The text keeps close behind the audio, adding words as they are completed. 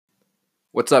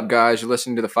What's up, guys? You're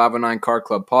listening to the 509 Car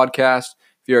Club podcast.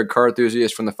 If you're a car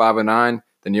enthusiast from the 509,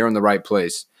 then you're in the right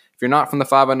place. If you're not from the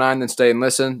 509, then stay and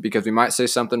listen because we might say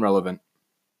something relevant.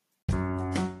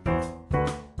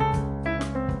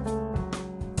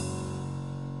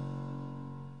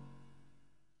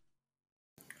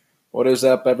 What is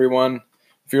up, everyone?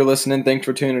 If you're listening, thanks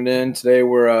for tuning in. Today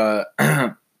we're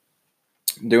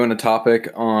doing a topic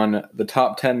on the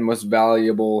top 10 most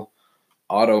valuable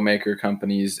automaker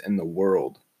companies in the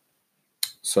world.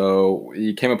 So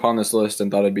we came upon this list and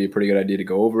thought it'd be a pretty good idea to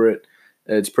go over it.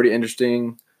 It's pretty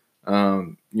interesting.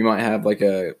 You might have like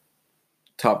a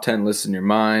top 10 list in your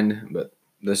mind, but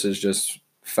this is just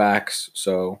facts.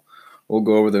 So we'll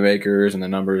go over the makers and the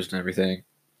numbers and everything.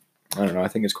 I don't know. I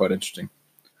think it's quite interesting.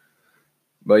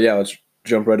 But yeah, let's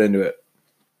jump right into it.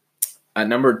 At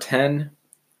number 10,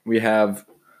 we have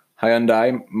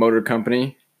Hyundai Motor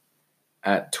Company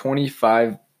at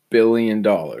 $25 billion.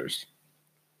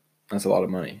 That's a lot of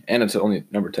money. And it's only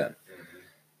number 10.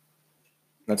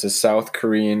 That's a South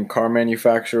Korean car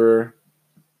manufacturer.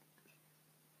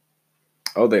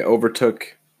 Oh, they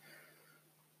overtook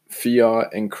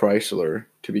Fiat and Chrysler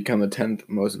to become the 10th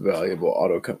most valuable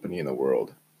auto company in the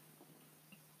world.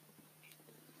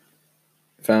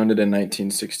 Founded in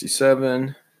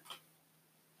 1967.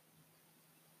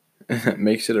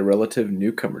 Makes it a relative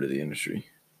newcomer to the industry.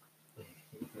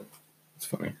 It's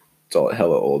funny. It's all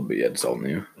hella old, but yeah, it's all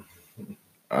new.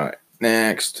 All right,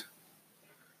 next.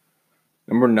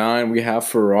 Number 9, we have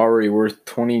Ferrari worth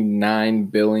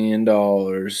 $29 billion.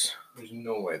 There's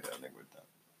no way that thing would that.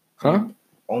 Huh?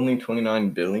 Only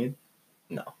 $29 billion?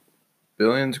 No.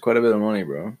 Billion's quite a bit of money,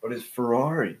 bro. What is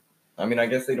Ferrari? I mean, I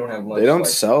guess they don't have much. They don't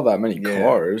sell that many Yeah.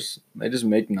 cars. They just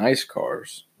make nice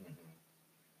cars.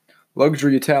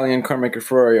 Luxury Italian carmaker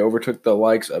Ferrari overtook the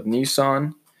likes of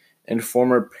Nissan and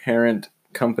former parent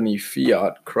company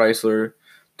Fiat Chrysler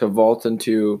to vault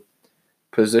into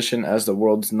position as the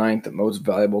world's 9th most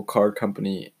valuable car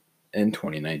company in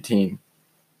 2019.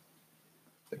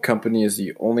 The company is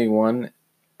the only one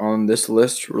on this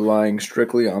list relying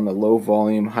strictly on the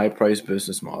low-volume, high-price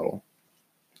business model.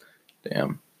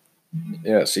 Damn.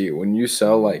 Yeah, see, when you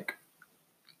sell, like,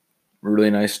 really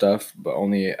nice stuff, but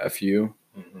only a few,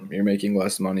 you're making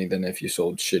less money than if you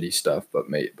sold shitty stuff, but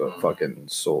fucking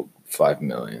sold $5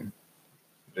 million.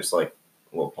 Just like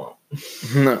Lil Pump.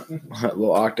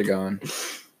 Little Octagon.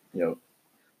 Yep.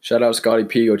 Shout out Scotty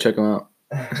P. Go check him out.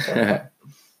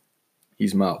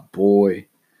 He's my boy.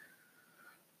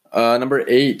 Number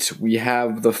 8, we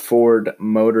have the Ford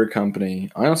Motor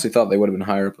Company. I honestly thought they would have been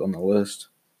higher up on the list.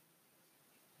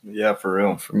 Yeah, for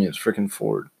real. For me, it's freaking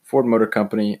Ford. Ford Motor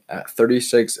Company at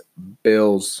 36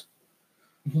 bills.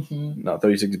 Not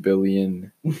 36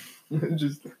 billion.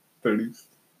 Just 30.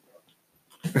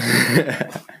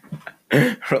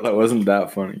 Bro, that wasn't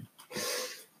that funny.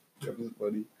 That was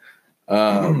funny.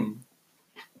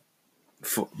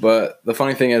 But the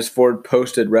funny thing is, Ford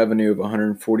posted revenue of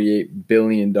 $148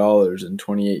 billion in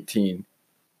 2018.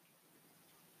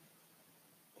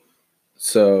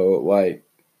 So, like,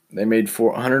 they made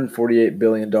 $148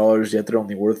 billion, yet they're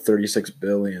only worth $36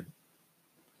 billion.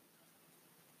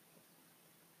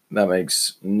 That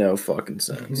makes no fucking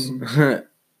sense.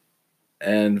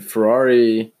 And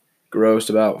Ferrari grossed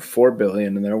about $4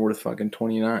 billion, and they're worth fucking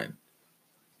 29.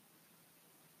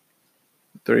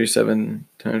 37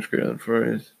 times greater than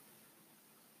Ferrari's.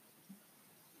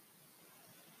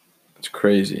 That's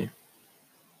crazy.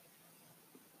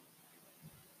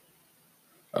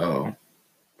 Oh.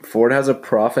 Ford has a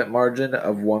profit margin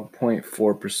of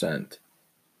 1.4%.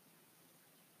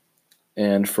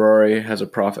 And Ferrari has a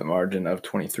profit margin of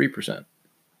 23%.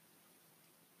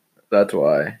 That's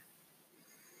why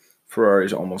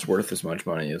Ferrari's almost worth as much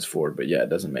money as Ford, but yeah, it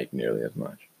doesn't make nearly as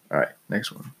much. All right,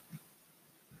 next one.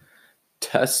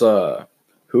 Tesla.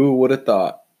 Who would have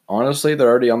thought? Honestly, they're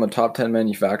already on the top 10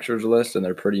 manufacturers list, and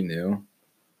they're pretty new.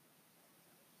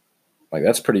 Like,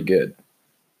 that's pretty good.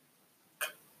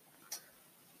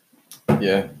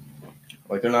 Yeah.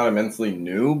 Like, they're not immensely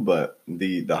new, but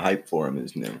the hype for them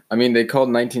is new. I mean, they called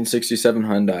 1967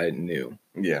 Hyundai new.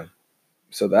 Yeah.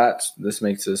 So this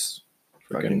makes this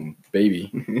freaking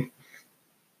baby.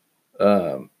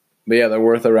 But yeah, they're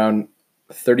worth around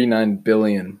 $39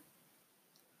 billion.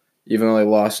 Even though they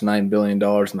lost $9 billion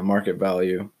in the market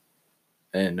value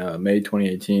in May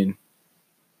 2018.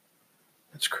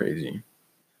 That's crazy.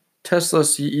 Tesla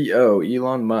CEO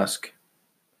Elon Musk.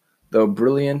 Though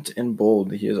brilliant and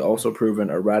bold, he has also proven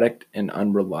erratic and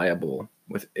unreliable,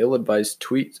 with ill-advised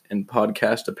tweets and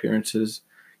podcast appearances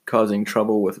causing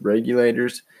trouble with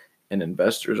regulators and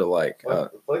investors alike.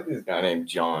 Like this guy named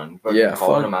John. Yeah,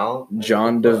 calling fuck him out.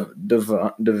 John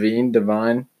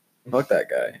Devine. Fuck that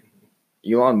guy.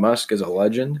 Elon Musk is a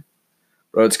legend.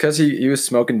 Bro, it's because he was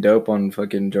smoking dope on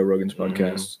fucking Joe Rogan's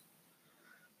podcast.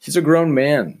 He's a grown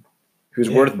man who's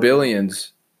worth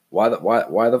billions. Why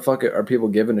the fuck are people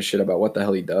giving a shit about what the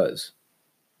hell he does?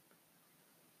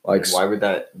 Like, why would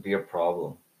that be a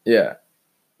problem? Yeah.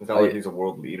 It's not like he's a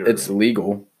world leader. It's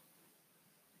legal.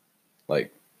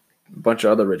 Like, a bunch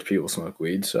of other rich people smoke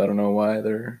weed, so I don't know why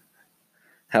they're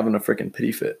having a freaking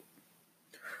pity fit.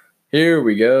 Here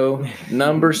we go.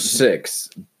 Number 6,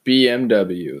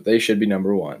 BMW. They should be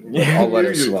number 1. I'll let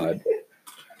it slide.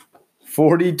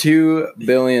 $42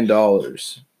 billion.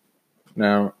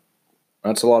 Now,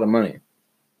 that's a lot of money.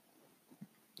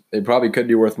 They probably could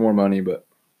be worth more money, but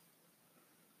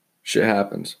shit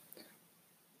happens.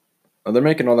 Oh, they're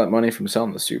making all that money from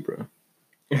selling the Supra.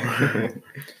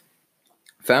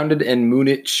 Founded in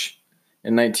Munich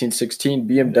in 1916,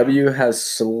 BMW has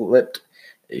slipped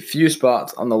a few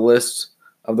spots on the list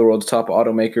of the world's top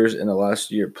automakers in the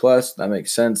last year. Plus, that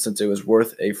makes sense since it was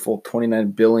worth a full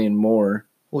 $29 billion more.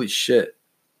 Holy shit.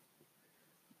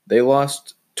 They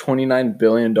lost $29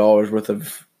 billion worth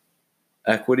of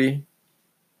equity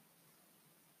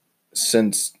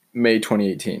since May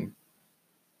 2018.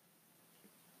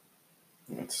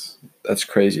 That's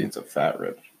crazy. It's a fat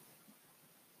rip.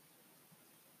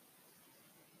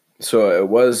 So it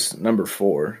was number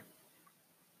 4.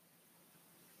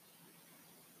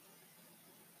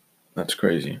 That's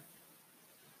crazy.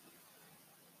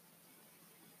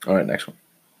 All right, next one.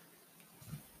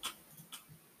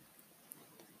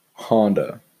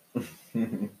 Honda.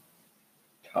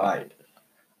 Tied.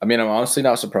 I mean, I'm honestly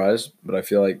not surprised, but I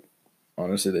feel like,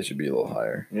 honestly, they should be a little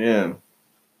higher. Yeah.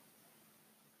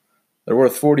 They're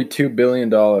worth $42 billion.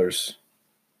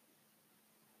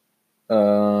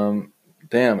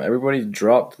 Damn, everybody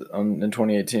dropped in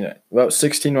 2018. About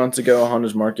 16 months ago,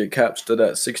 Honda's market cap stood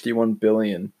at $61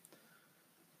 billion.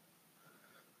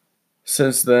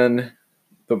 Since then,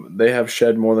 they have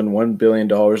shed more than $1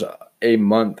 billion a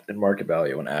month in market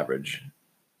value on average.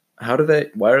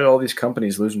 Why are all these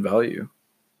companies losing value?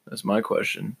 That's my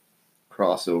question.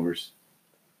 Crossovers.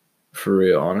 For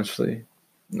real, honestly.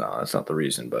 No, that's not the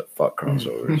reason, but fuck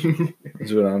crossovers.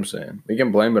 That's what I'm saying. We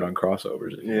can blame it on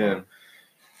crossovers. If you want.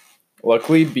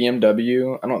 Luckily,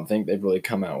 BMW, I don't think they've really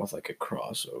come out with like a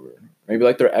crossover. Maybe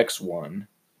like their X1.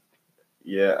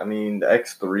 Yeah, I mean, the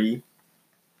X3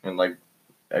 and like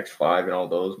X5 and all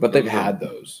those. But they've had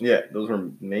those. Yeah, those were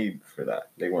made for that.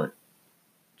 They weren't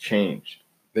changed.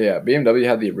 Yeah, BMW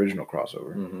had the original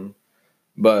crossover. Mm-hmm.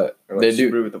 But like they do.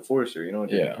 Subaru with the Forester, you know?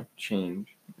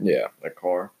 Change. Yeah. That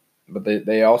car. But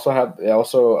they also I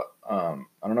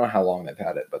don't know how long they've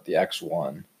had it, but the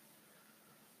X1,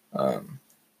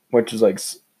 which is like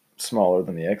smaller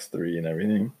than the X3 and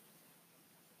everything.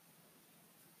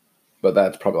 But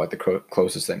that's probably like the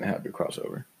closest thing they have to a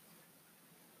crossover.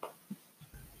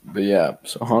 But yeah,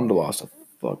 so Honda lost a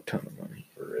fuck ton of money.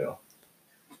 For real.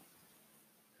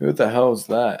 Who the hell is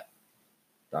that?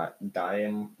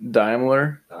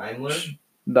 Daimler?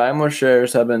 Daimler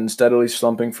shares have been steadily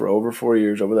slumping for over 4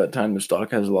 years. Over that time, the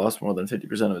stock has lost more than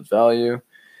 50% of its value.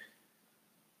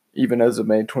 Even as of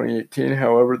May 2018,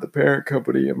 however, the parent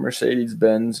company of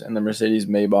Mercedes-Benz and the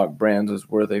Mercedes-Maybach brands was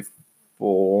worth a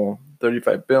full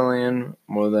 $35 billion,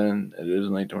 more than it is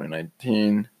in late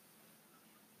 2019.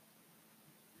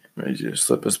 Ready to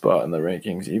slip a spot in the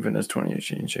rankings, even as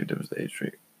 2018 shaped up as the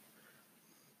H3.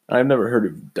 I've never heard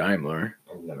of Daimler.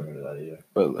 I've never heard of that either.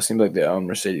 But it seems like they own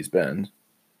Mercedes-Benz.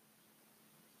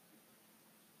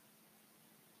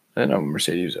 I didn't know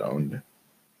Mercedes owned.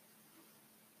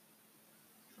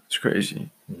 It's crazy.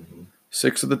 Mm-hmm.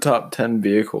 6 of the top 10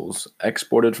 vehicles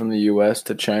exported from the U.S.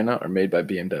 to China are made by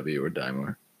BMW or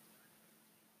Daimler.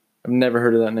 I've never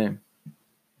heard of that name.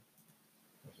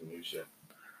 That's some new shit.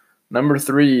 Number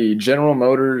 3, General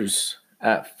Motors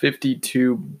at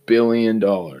 $52 billion.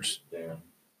 Damn.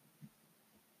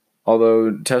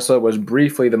 Although Tesla was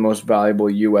briefly the most valuable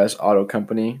U.S. auto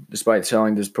company, despite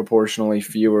selling disproportionately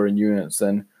fewer units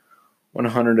than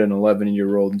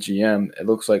 111-year-old GM, it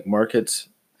looks like markets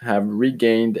have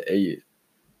regained a...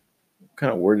 What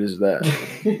kind of word is that?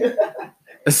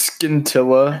 A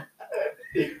scintilla.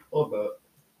 Hold up.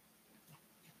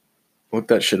 Look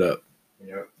that shit up.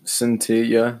 Yep.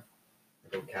 Scintilla.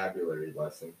 Vocabulary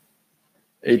lesson.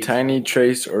 A tiny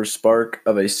trace or spark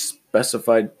of a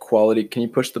specified quality. Can you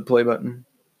push the play button?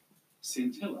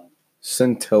 Scintilla.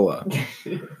 Scintilla.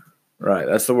 Right,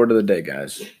 that's the word of the day,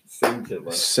 guys.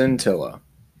 Scintilla. Scintilla.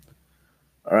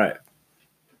 All right.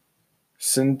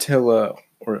 Scintilla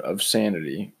of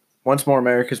sanity Once more,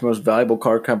 America's most valuable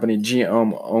car company,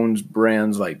 GM, owns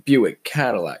brands like Buick,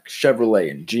 Cadillac,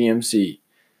 Chevrolet, and GMC,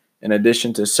 in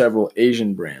addition to several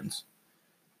Asian brands.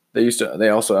 They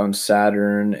also own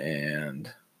Saturn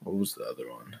and what was the other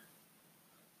one?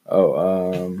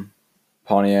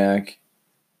 Pontiac,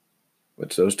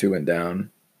 which those two went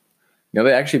down.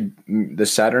 The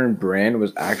Saturn brand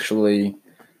was actually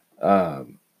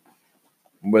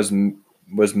was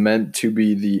meant to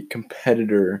be the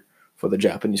competitor for the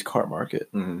Japanese car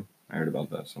market. Mm-hmm. I heard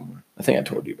about that somewhere. I think I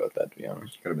told you about that, to be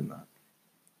honest. Could have been that.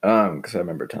 Because I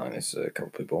remember telling this to a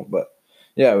couple people, but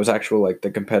yeah, it was actual like the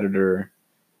competitor,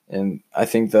 and I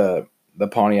think the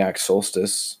Pontiac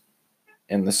Solstice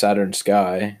and the Saturn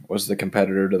Sky was the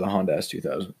competitor to the Honda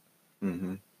S2000.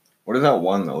 Mm-hmm. What is that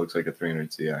one that looks like a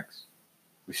 300CX?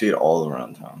 We see it all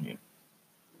around town here.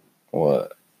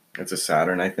 What? It's a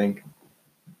Saturn, I think.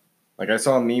 Like, I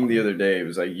saw a meme the other day. It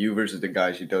was like you versus the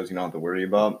guy she does you don't have to worry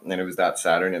about. And then it was that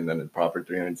Saturn and then a proper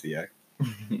 300CX.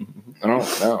 I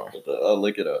don't know. I'll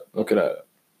look it up. Look it up.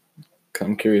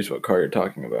 I'm curious what car you're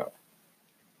talking about.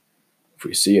 If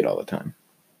we see it all the time.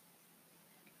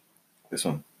 This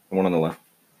one. The one on the left.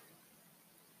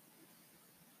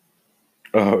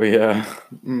 Oh, yeah.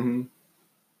 Mm-hmm.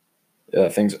 Yeah,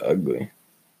 that thing's ugly.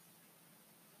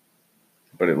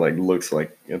 But it, like, looks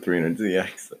like a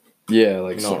 300ZX. Yeah,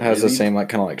 like No, it has really? the same like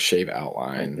kind of like shape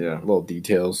outline, Yeah. little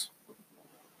details.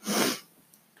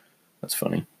 That's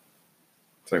funny.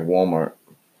 It's like Walmart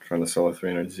trying to sell a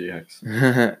 300ZX.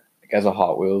 It has a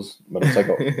Hot Wheels, but it's like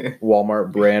a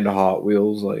Walmart brand Hot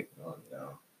Wheels. Like, Oh, no.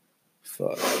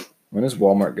 fuck. When is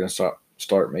Walmart gonna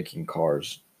start making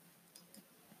cars?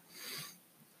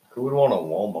 Who would want a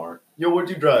Walmart? Yo, what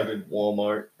you driving,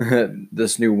 Walmart?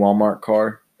 This new Walmart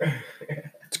car.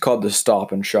 It's called the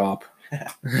Stop and Shop.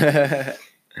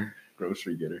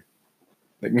 Grocery getter.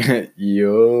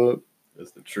 Yup.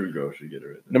 That's the true grocery getter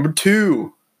right there. Number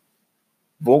 2,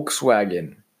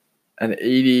 Volkswagen, an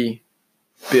 80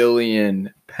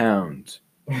 billion pounds.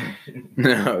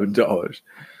 No, dollars.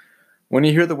 When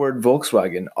you hear the word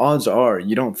Volkswagen, odds are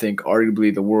you don't think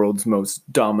arguably the world's most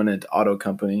dominant auto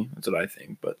company. That's what I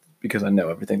think, but because I know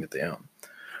everything that they own.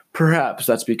 Perhaps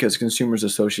that's because consumers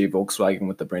associate Volkswagen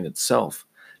with the brand itself,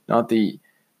 not the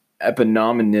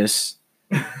eponymous.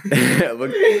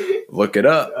 Look it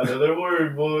up. Another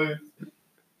word, boys.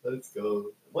 Let's go.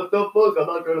 What the fuck? I'm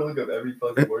not trying to look up every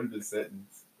fucking word in this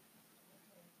sentence.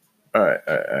 All right.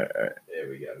 There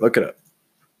we go. Look it up.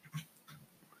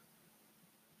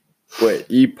 Wait,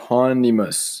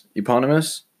 eponymous.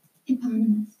 Eponymous.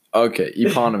 Okay,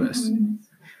 eponymous.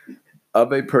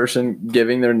 Of a person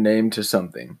giving their name to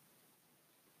something.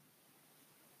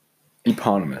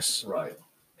 Eponymous. Right.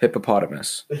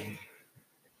 Hippopotamus.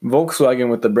 Volkswagen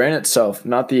with the brand itself,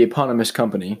 not the eponymous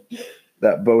company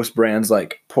that boasts brands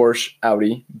like Porsche,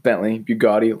 Audi, Bentley,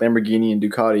 Bugatti, Lamborghini, and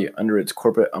Ducati under its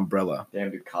corporate umbrella.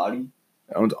 Damn Ducati.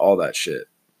 It owns all that shit.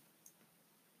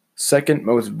 Second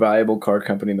most valuable car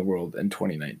company in the world in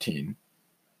 2019.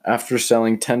 After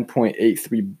selling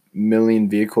 10.83 million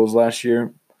vehicles last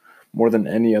year, more than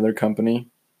any other company,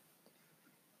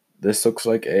 this looks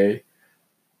like a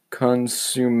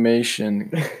consummation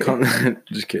of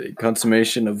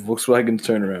Volkswagen's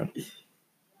turnaround.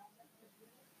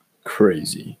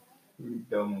 Crazy.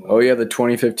 Dumb. Oh yeah, the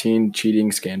 2015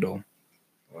 cheating scandal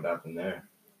What happened there?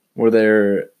 where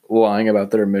they're lying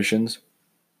about their emissions.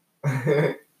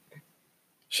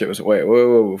 Shit was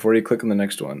whoa, before you click on the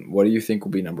next one, what do you think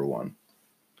will be number 1?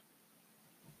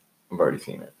 I've already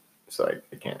seen it, so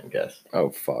I can't guess. Oh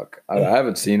fuck. I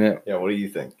haven't seen it. Yeah, what do you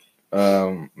think?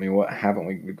 I mean, what haven't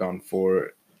we gone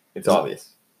for? It's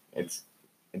obvious. It's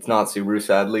not Subaru,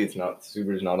 sadly.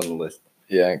 Subaru's not on the list.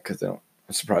 Yeah, because they don't.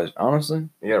 I'm surprised, honestly.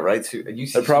 Yeah, right.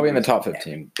 They're probably in the top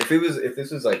 15 If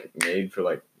this was like made for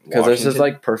like because this is Washington-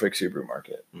 like perfect Subaru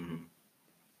market. Mhm.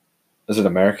 Is it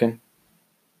American?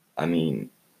 I mean,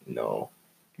 no.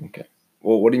 Okay.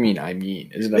 Well, what do you mean? I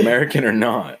mean, is it American or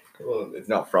not? Well, it's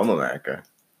not from America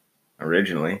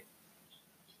originally,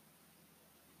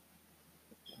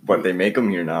 but they make them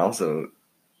here now. So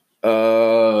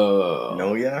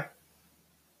no, yeah.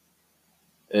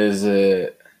 Is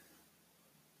it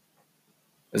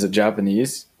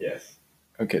Japanese? Yes.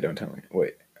 Okay, don't tell me.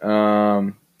 Wait.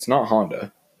 It's not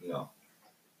Honda. No.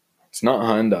 It's not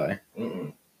Hyundai.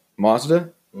 Mm-mm.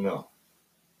 Mazda? No.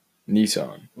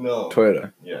 Nissan. No.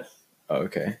 Toyota. Yes. Oh,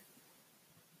 okay.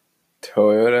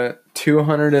 Toyota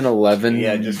 211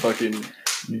 Yeah, just fucking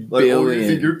billion. oh, you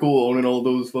think you're cool owning all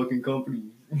those fucking companies?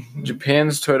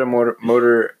 Japan's Toyota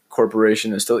Motor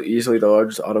Corporation is still easily the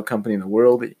largest auto company in the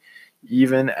world,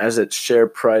 even as its share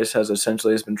price has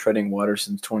essentially been treading water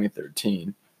since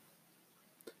 2013.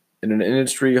 In an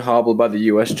industry hobbled by the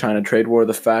U.S.-China trade war,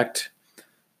 the fact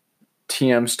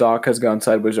TM stock has gone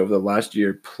sideways over the last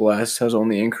year plus has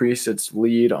only increased its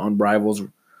lead on rivals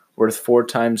worth 4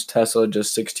 times Tesla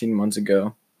just 16 months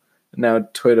ago. Now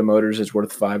Toyota Motors is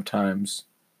worth 5 times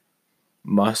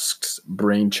Musk's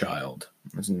brainchild.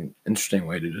 That's an interesting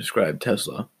way to describe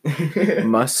Tesla.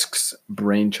 Musk's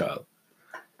brainchild.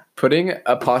 Putting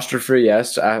apostrophe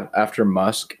S after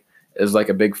Musk is like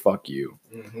a big fuck you.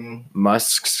 Mm-hmm.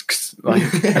 Musk's like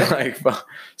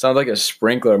sounds like a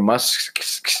sprinkler.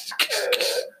 Musk's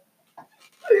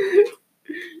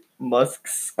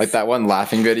Musk's. like that one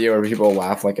laughing video where people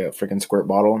laugh like a freaking squirt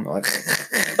bottle. And, like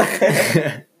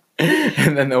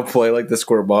and then they'll play like the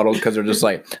squirt bottles because they're just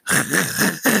like.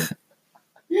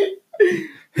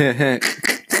 That's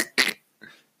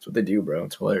what they do, bro.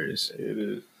 It's hilarious. It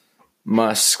is.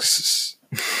 Musk's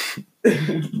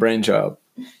brainchild.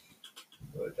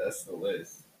 But that's the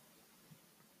list.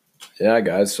 Yeah,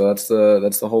 guys. So that's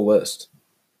the whole list.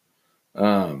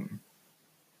 What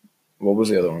was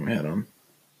the other one we had on?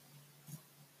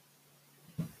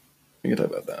 We can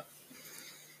talk about that.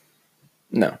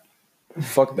 No,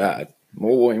 fuck that.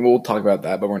 We'll talk about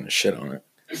that, but we're gonna shit on it.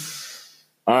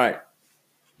 All right,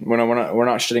 we're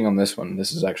not shitting on this one.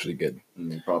 This is actually good.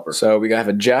 Proper. So we have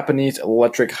a Japanese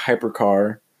electric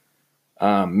hypercar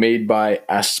made by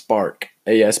Aspark,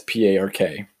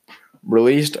 ASPARK.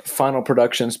 Released final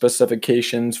production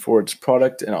specifications for its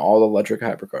product in all-electric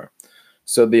hypercar.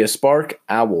 So the Aspark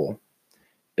Owl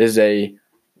is a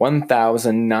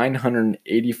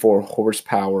 1,984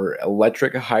 horsepower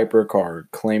electric hypercar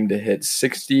claimed to hit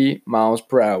 60 miles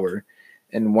per hour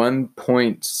in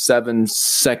 1.7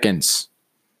 seconds.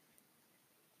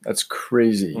 That's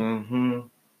crazy. Mm-hmm.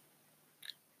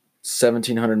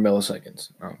 1,700 milliseconds.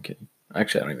 Oh, I'm kidding.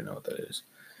 Actually, I don't even know what that is.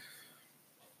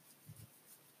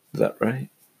 Is that right?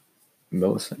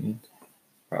 Milliseconds?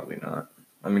 Probably not.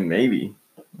 I mean, maybe.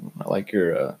 I like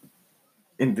your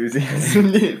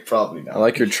enthusiasm. Probably not. I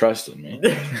like your trust in me.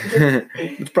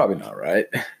 It's probably not right.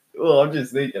 Well, I'm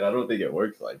just thinking. I don't think it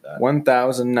works like that.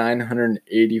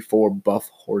 1,984 buff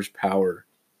horsepower.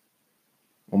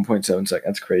 1.7 seconds.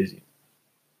 That's crazy.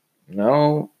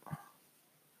 No.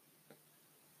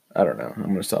 I don't know. I'm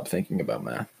going to stop thinking about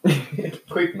math.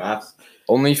 Quick maths.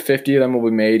 Only 50 of them will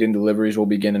be made and deliveries will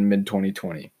begin in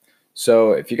mid-2020.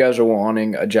 So if you guys are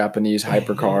wanting a Japanese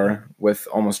hypercar with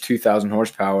almost 2,000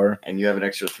 horsepower. And you have an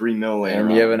extra $3 million.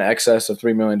 And you have an excess of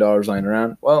 $3 million lying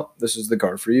around. Well, this is the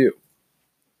car for you.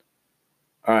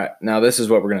 All right. Now this is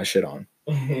what we're going to shit on.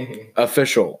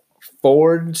 Official.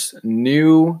 Ford's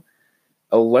new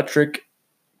electric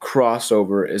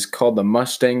crossover is called the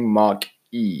Mustang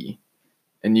Mach-E.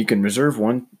 And you can reserve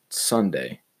one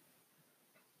Sunday.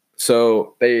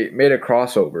 So they made a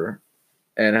crossover,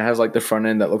 and it has like the front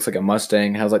end that looks like a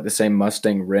Mustang, has like the same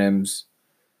Mustang rims.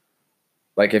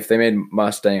 Like if they made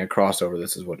Mustang a crossover,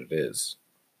 this is what it is.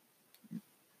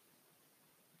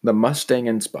 The Mustang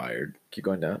inspired. Keep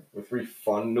going down. With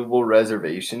refundable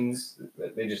reservations,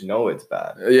 they just know it's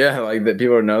bad. Yeah, like that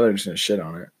people know they're just gonna shit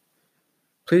on it.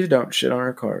 Please don't shit on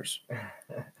our cars.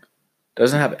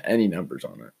 Doesn't have any numbers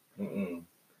on it. Mm-mm.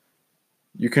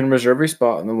 You can reserve a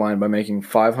spot in the line by making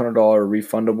 $500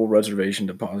 refundable reservation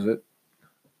deposit.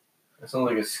 That sounds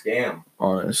like a scam.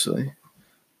 Honestly.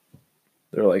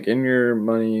 They're like, in your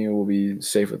money will be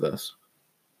safe with us.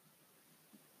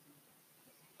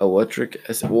 Electric.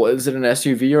 Well, is it an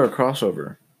SUV or a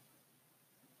crossover?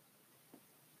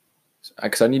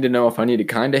 Because I need to know if I need to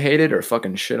kind of hate it or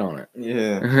fucking shit on it.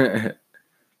 Yeah.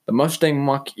 The Mustang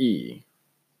Mach-E.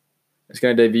 It's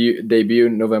going to debut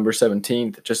November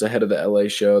 17th, just ahead of the LA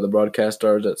show. The broadcast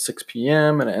starts at 6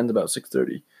 p.m. and it ends about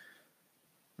 6:30.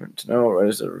 To know, right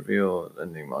as the reveal is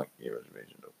ending, Mach-E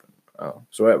reservations open. Oh,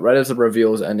 so right as the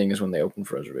reveal is ending is when they open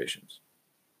for reservations.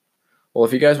 Well,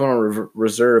 if you guys want to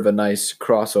reserve a nice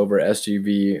crossover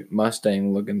SUV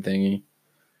Mustang looking thingy,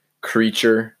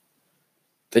 creature,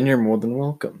 then you're more than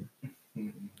welcome.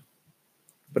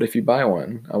 But if you buy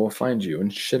one, I will find you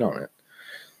and shit on it.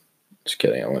 Just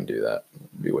kidding, I wouldn't do that.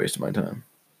 It'd be a waste of my time.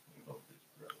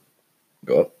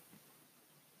 Go up.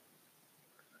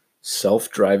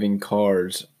 Self-driving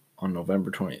cars on November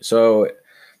 20th. So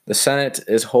the Senate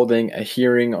is holding a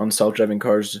hearing on self-driving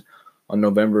cars on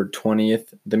November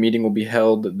 20th. The meeting will be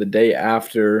held the day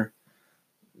after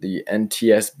the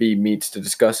NTSB meets to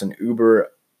discuss an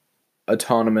Uber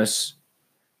autonomous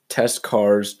test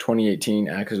cars 2018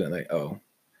 accident. Oh,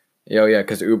 yeah,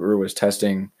 because Uber was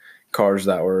testing cars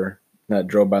that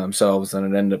drove by themselves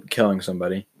and it ended up killing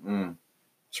somebody.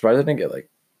 Surprised I didn't get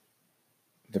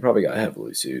they probably got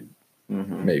heavily sued.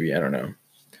 Mm-hmm. Maybe, I don't know.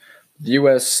 The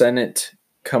U.S. Senate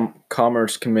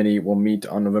Commerce Committee will meet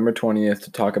on November 20th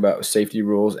to talk about safety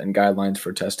rules and guidelines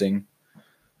for testing.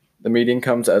 The meeting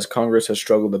comes as Congress has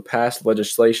struggled to pass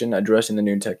legislation addressing the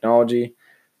new technology.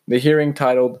 The hearing,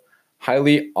 titled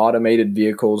Highly Automated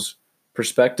Vehicles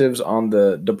Perspectives on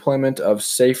the Deployment of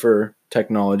Safer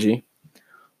Technology,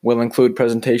 will include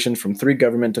presentations from 3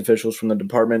 government officials from the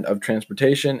Department of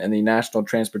Transportation and the National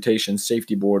Transportation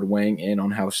Safety Board weighing in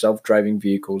on how self-driving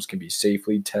vehicles can be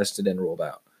safely tested and rolled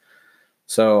out.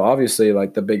 So obviously,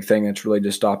 like, the big thing that's really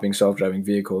just stopping self-driving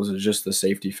vehicles is just the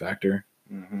safety factor.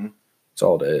 Mm-hmm. That's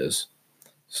all it is.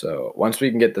 So once we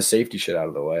can get the safety shit out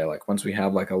of the way, like once we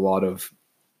have like a lot of,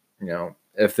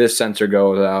 if this sensor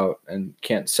goes out and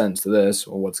can't sense this,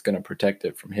 well, what's going to protect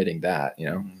it from hitting that,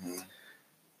 Mm-hmm.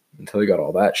 until we got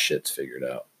all that shit's figured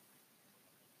out.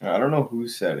 I don't know who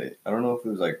said it. I don't know if it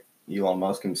was like Elon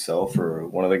Musk himself or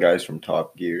one of the guys from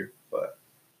Top Gear, but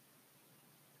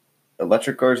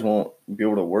electric cars won't be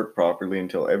able to work properly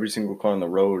until every single car on the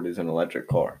road is an electric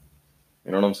car.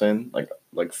 You know what I'm saying?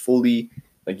 Like fully,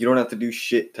 like you don't have to do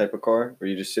shit type of car where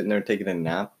you're just sitting there taking a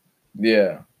nap.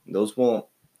 Yeah. Those will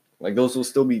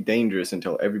still be dangerous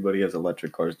until everybody has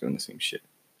electric cars doing the same shit.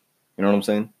 You know what I'm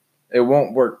saying? It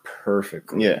won't work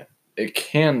perfectly. Yeah. It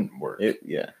can work.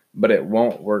 Yeah. But it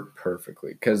won't work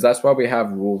perfectly because that's why we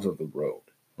have rules of the road.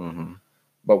 Mm-hmm.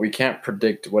 But we can't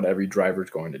predict what every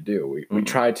driver's going to do. We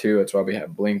try to. That's why we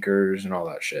have blinkers and all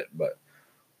that shit. But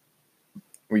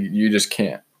you just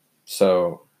can't.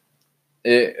 So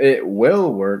it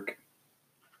will work,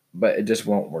 but it just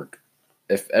won't work.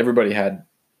 If everybody had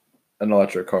an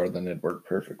electric car, then it'd work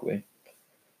perfectly.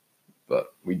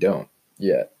 But we don't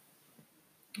yet.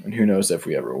 And who knows if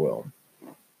we ever will.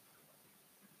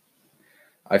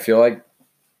 I feel like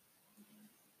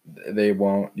they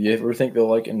won't. Do you ever think they'll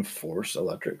like enforce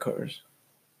electric cars?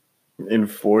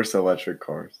 Enforce electric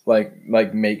cars. Like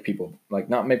make people, like,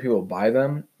 not make people buy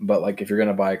them, but like if you're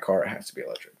gonna buy a car, it has to be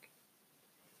electric.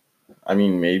 I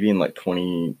mean, maybe in like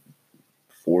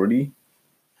 2040,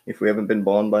 if we haven't been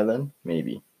banned by then,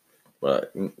 maybe.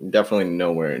 But definitely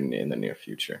nowhere in the near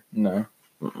future. No.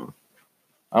 Mm-mm.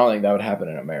 I don't think that would happen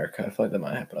in America. I feel like that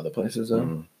might happen other places though.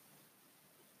 Mm-hmm.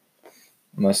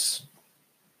 Unless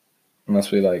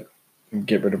we like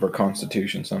get rid of our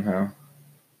constitution somehow.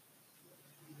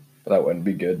 But that wouldn't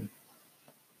be good.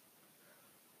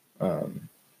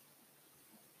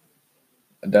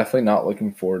 Definitely not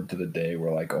looking forward to the day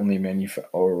where like only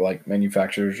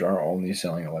manufacturers are only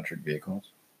selling electric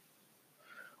vehicles.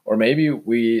 Or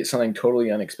maybe something totally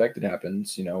unexpected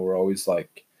happens. We're always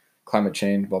like climate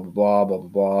change, blah blah blah blah blah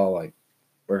blah. Like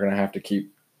we're gonna have to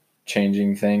keep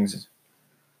changing things.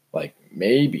 Like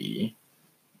maybe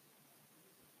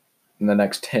in the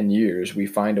next 10 years we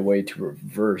find a way to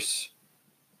reverse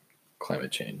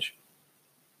climate change.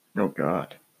 Oh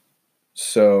God.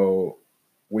 So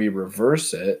we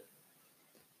reverse it,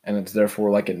 and it's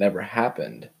therefore like it never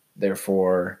happened.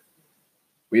 Therefore,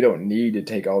 we don't need to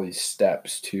take all these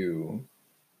steps to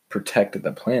protect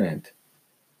the planet.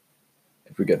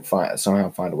 If we could somehow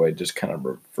find a way to just kind of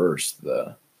reverse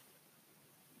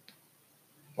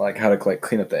like how to like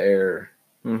clean up the air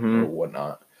or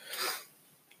whatnot,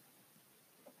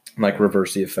 like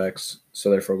reverse the effects. So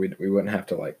therefore, we wouldn't have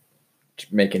to like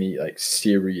make any like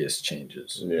serious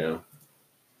changes. Yeah.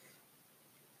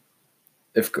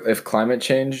 If climate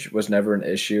change was never an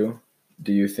issue,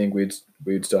 do you think we'd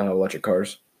still have electric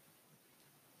cars?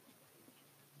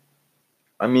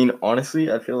 I mean, honestly,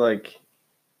 I feel like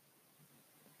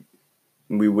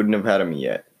we wouldn't have had them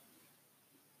yet.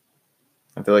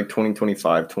 I feel like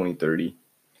 2025, 2030.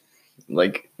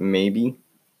 Like, maybe.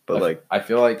 But, I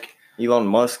feel like Elon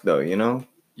Musk, though,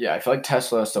 Yeah, I feel like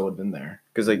Tesla still would have been there.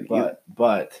 Because, like,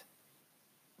 but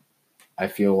I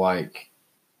feel like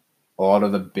a lot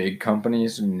of the big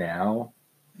companies now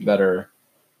that are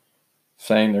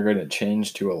saying they're going to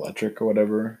change to electric or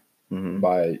whatever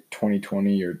by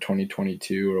 2020 or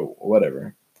 2022 or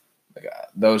whatever, like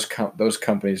those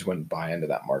companies wouldn't buy into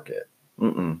that market.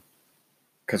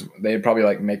 Because they'd probably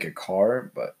like make a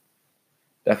car, but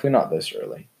definitely not this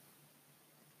early.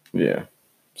 Yeah.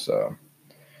 So,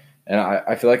 and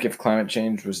I feel like if climate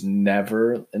change was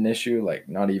never an issue, like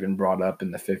not even brought up in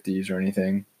the 50s or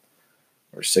anything,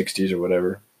 or 60s or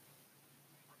whatever,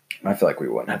 I feel like we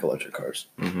wouldn't have electric cars.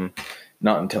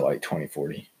 Not until like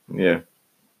 2040. Yeah.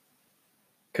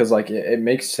 Because like it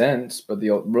makes sense, but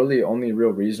the really only real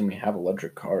reason we have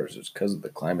electric cars is because of the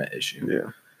climate issue.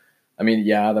 Yeah. I mean,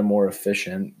 yeah, they're more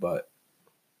efficient, but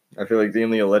I feel like the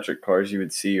only electric cars you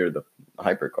would see are the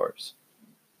hypercars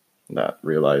that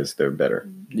realize they're better.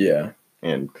 Yeah.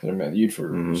 And because they're made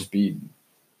for speed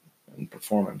and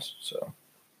performance. So,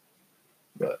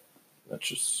 but That's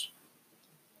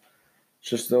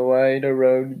just the way the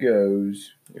road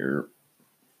goes. You're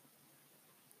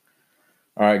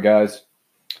All right, guys.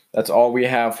 That's all we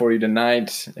have for you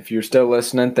tonight. If you're still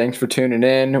listening, thanks for tuning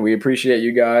in. We appreciate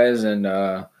you guys, and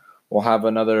we'll have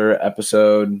another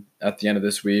episode at the end of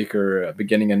this week or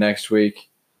beginning of next week.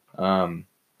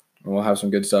 We'll have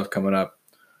some good stuff coming up.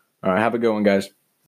 All right, have a good one, guys.